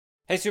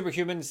Hey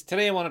Superhumans,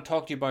 today I want to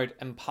talk to you about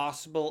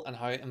impossible and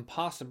how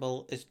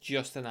impossible is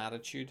just an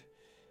attitude.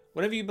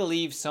 Whenever you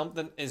believe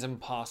something is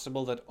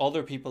impossible that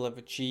other people have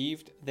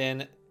achieved,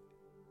 then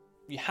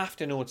you have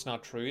to know it's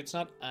not true. It's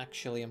not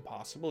actually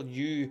impossible.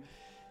 You've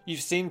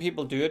seen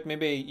people do it.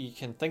 Maybe you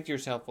can think to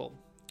yourself, well,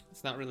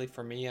 it's not really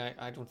for me.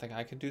 I don't think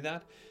I could do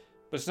that.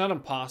 But it's not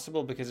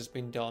impossible because it's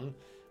been done.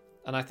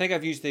 And I think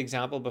I've used the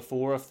example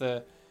before of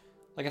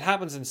like it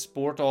happens in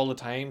sport all the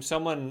time.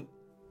 Someone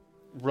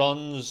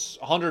runs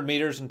 100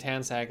 meters in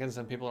 10 seconds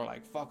and people are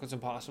like, fuck, it's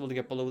impossible to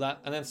get below that,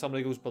 and then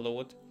somebody goes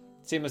below it.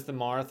 Same as the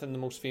marathon, the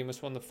most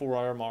famous one, the 4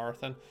 hour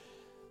marathon,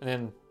 and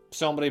then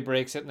somebody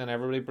breaks it and then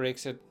everybody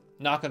breaks it.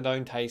 Knocking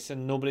down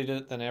Tyson, nobody did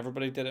it, then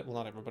everybody did it. Well,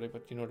 not everybody,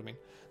 but you know what I mean.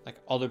 Like,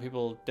 other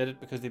people did it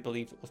because they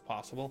believed it was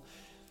possible.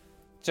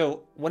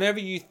 So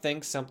whenever you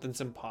think something's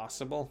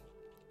impossible,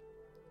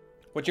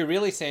 what you're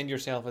really saying to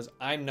yourself is,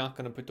 I'm not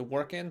going to put the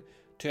work in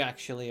to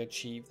actually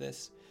achieve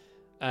this.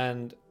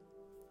 And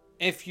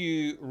if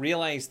you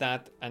realize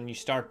that and you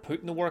start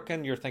putting the work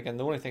in, you're thinking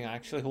the only thing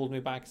actually holding me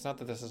back is not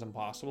that this is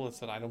impossible, it's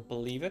that I don't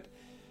believe it.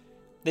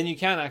 Then you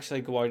can actually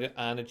go out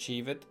and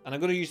achieve it. And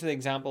I'm going to use the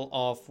example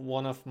of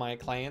one of my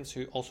clients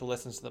who also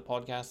listens to the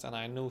podcast, and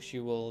I know she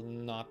will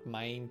not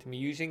mind me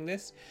using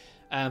this.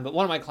 But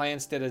one of my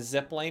clients did a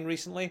zip line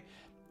recently,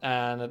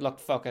 and it looked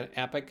fucking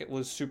epic. It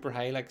was super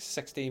high, like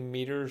 60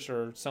 meters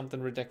or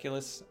something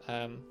ridiculous.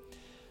 Down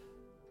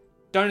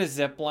a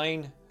zip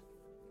line,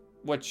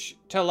 which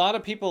to a lot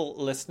of people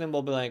listening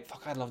will be like,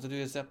 fuck, I'd love to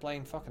do a zip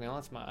line. Fucking hell,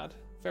 that's mad.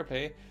 Fair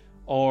play.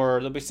 Or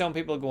there'll be some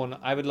people going,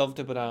 I would love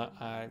to, but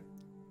I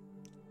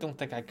don't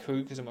think I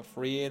could because I'm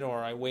afraid,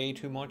 or I weigh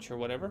too much, or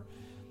whatever.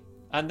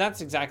 And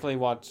that's exactly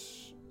what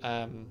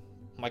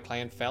my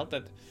client felt,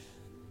 that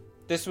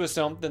this was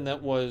something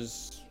that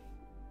was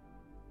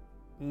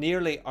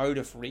nearly out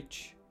of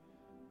reach.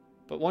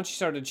 But once she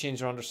started to change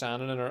her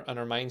understanding and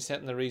her mindset,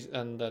 and the reason,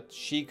 and that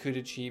she could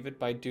achieve it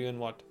by doing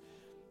what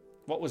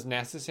was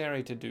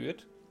necessary to do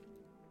it.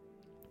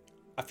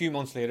 A few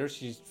months later,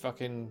 she's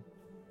fucking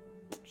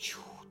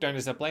down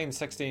the zip line,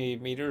 60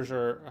 meters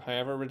or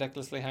however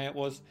ridiculously high it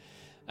was.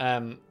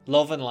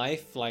 Loving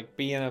life, like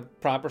being a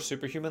proper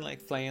superhuman,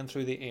 like flying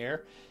through the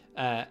air.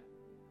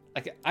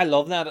 Like, I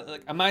love that.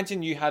 Like,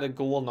 imagine you had a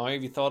goal now.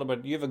 If you thought about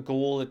it, you have a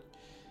goal that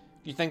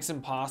you think's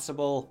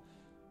impossible,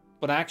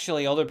 but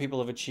actually other people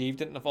have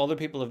achieved it, and if other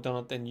people have done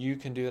it, then you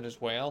can do it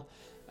as well.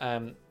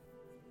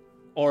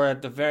 Or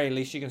at the very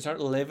least, you can start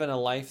living a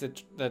life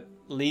that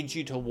leads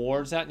you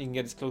towards that, and you can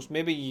get as close.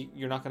 Maybe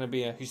you're not going to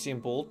be a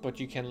Usain Bolt, but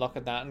you can look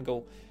at that and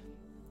go,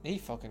 he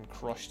fucking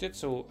crushed it.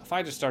 So if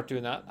I just start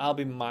doing that, I'll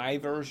be my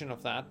version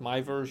of that. My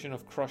version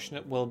of crushing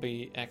it will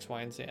be X,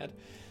 Y, and Z.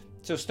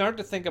 So start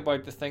to think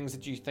about the things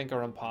that you think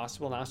are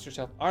impossible and ask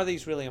yourself, are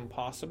these really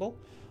impossible?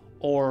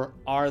 Or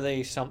are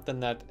they something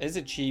that is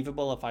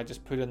achievable if I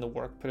just put in the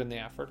work, put in the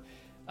effort?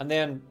 And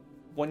then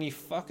when you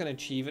fucking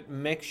achieve it,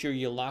 make sure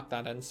you lock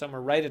that in somewhere,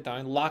 write it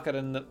down, lock it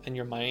in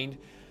your mind,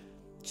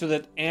 so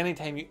that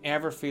anytime you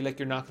ever feel like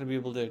you're not going to be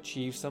able to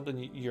achieve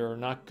something, you're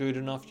not good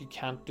enough, you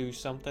can't do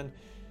something,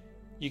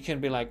 you can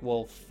be like,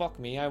 well, fuck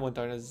me, I went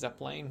down a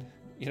zip line,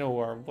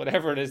 or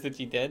whatever it is that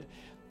you did.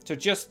 So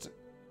just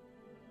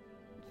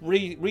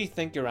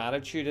rethink your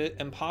attitude.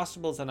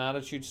 Impossible is an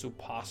attitude, so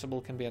possible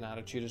can be an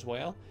attitude as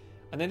well.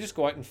 And then just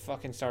go out and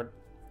fucking start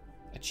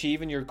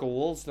achieving your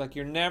goals. Like,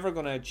 you're never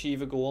going to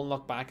achieve a goal and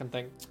look back and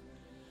think,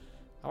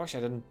 I wish I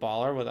didn't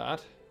bother with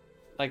that.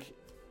 Like,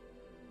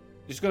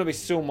 there's going to be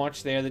so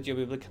much there that you'll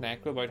be able to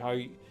connect with, about how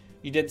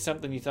you did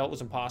something you thought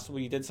was impossible,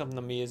 you did something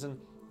amazing,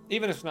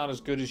 even if it's not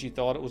as good as you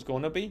thought it was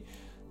going to be.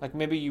 Like,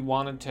 maybe you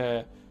wanted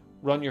to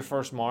run your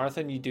first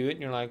marathon, you do it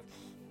and you're like,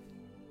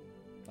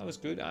 that was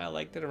good, I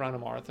liked it, I ran a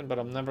marathon, but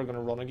I'm never going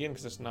to run again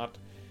because it's not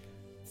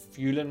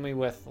fueling me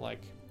with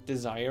like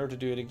desire to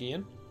do it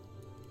again.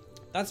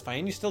 That's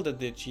fine, you still did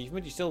the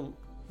achievement, you still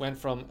went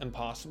from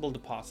impossible to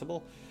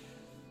possible.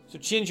 So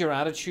change your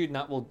attitude, and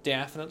that will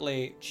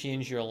definitely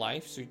change your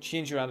life. So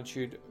change your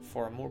attitude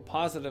for a more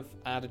positive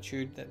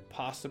attitude, that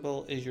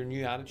possible is your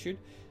new attitude.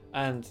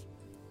 And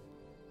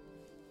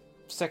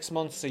 6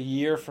 months, a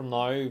year from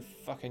now,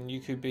 fucking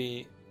you could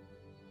be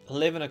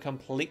living a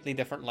completely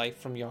different life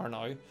from you are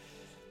now.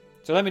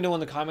 So let me know in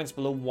the comments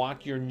below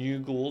what your new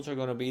goals are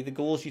going to be. The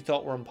goals you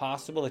thought were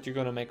impossible, that you're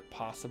going to make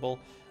possible,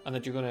 and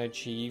that you're going to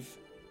achieve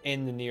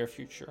in the near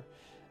future.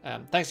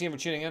 Thanks again for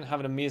tuning in.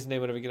 Have an amazing day,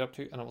 whatever you get up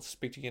to, and I will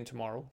speak to you again tomorrow.